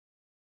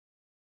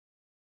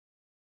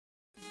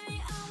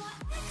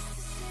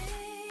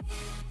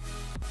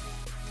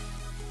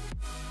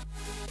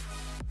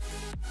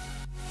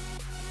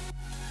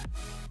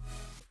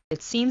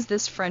It seems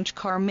this French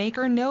car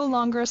maker no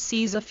longer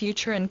sees a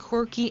future in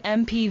quirky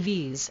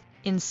MPVs,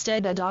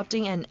 instead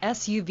adopting an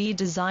SUV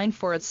design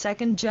for its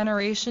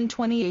second-generation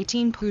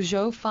 2018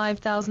 Peugeot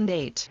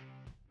 5008.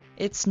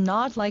 It's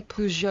not like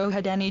Peugeot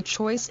had any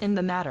choice in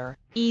the matter,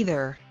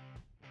 either.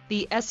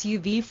 The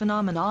SUV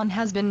phenomenon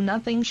has been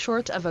nothing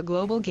short of a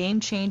global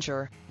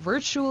game-changer,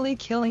 virtually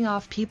killing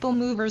off people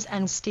movers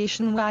and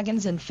station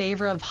wagons in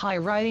favor of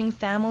high-riding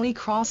family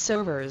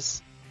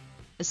crossovers.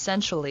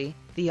 Essentially,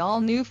 the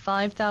all-new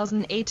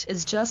 5008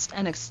 is just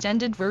an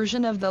extended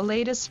version of the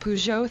latest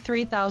Peugeot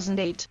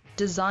 3008,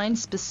 designed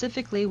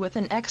specifically with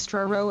an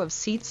extra row of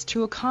seats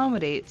to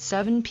accommodate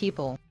 7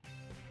 people.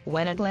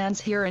 When it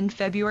lands here in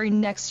February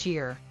next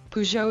year,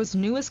 Peugeot's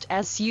newest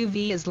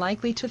SUV is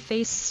likely to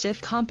face stiff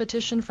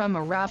competition from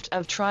a raft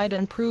of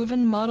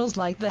tried-and-proven models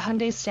like the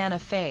Hyundai Santa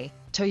Fe,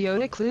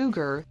 Toyota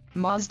Kluger,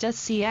 Mazda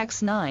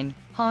CX-9,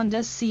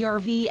 Honda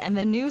CR-V and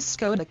the new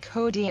Skoda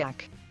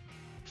Kodiaq.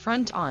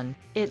 Front on,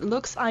 it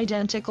looks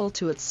identical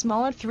to its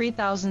smaller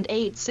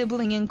 3008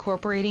 sibling,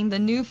 incorporating the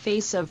new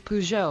face of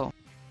Peugeot.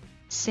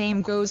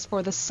 Same goes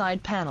for the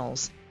side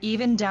panels,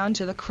 even down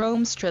to the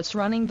chrome strips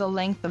running the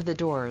length of the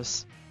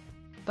doors.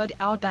 But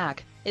out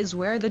back is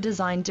where the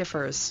design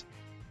differs.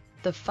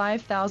 The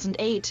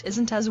 5008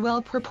 isn't as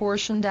well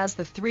proportioned as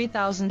the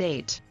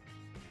 3008.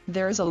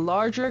 There's a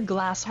larger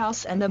glass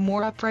house and a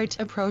more upright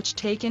approach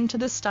taken to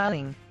the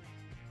styling.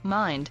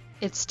 Mind,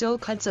 it still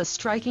cuts a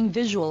striking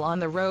visual on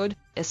the road,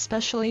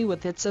 especially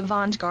with its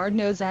avant-garde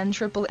nose and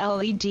triple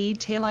LED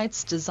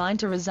taillights designed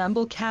to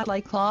resemble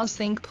cat-like claws.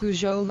 Think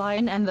Peugeot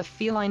Lion, and the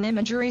feline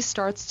imagery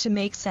starts to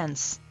make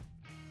sense.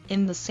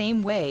 In the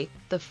same way,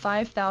 the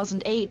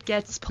 5008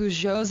 gets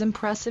Peugeot's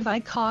impressive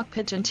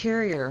i-cockpit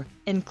interior,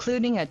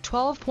 including a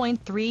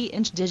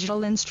 12.3-inch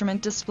digital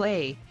instrument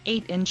display,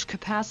 8-inch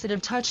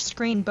capacitive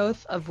touchscreen,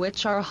 both of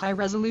which are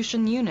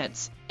high-resolution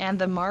units, and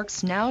the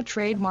Mark's now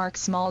trademark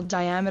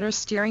small-diameter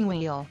steering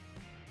wheel.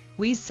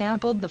 We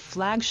sampled the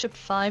flagship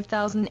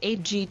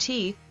 5008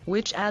 GT,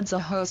 which adds a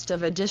host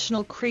of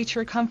additional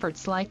creature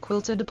comforts like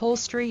quilted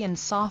upholstery and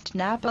soft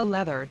Nappa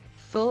leather,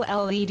 full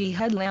LED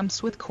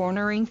headlamps with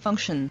cornering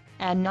function,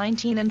 and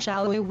 19-inch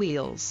alloy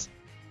wheels.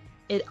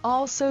 It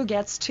also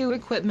gets 2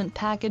 equipment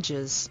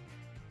packages: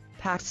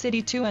 Pack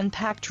City 2 and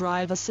Pack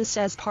Drive Assist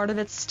as part of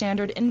its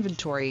standard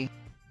inventory.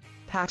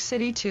 Pack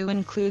City 2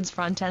 includes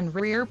front and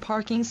rear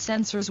parking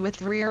sensors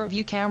with rear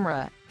view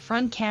camera,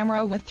 front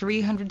camera with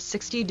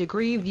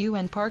 360-degree view,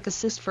 and park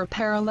assist for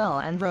parallel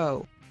and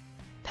row.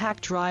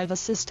 Pack Drive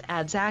Assist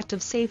adds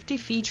active safety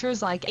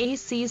features like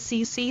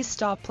ACCC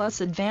stop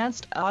plus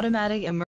advanced automatic emergency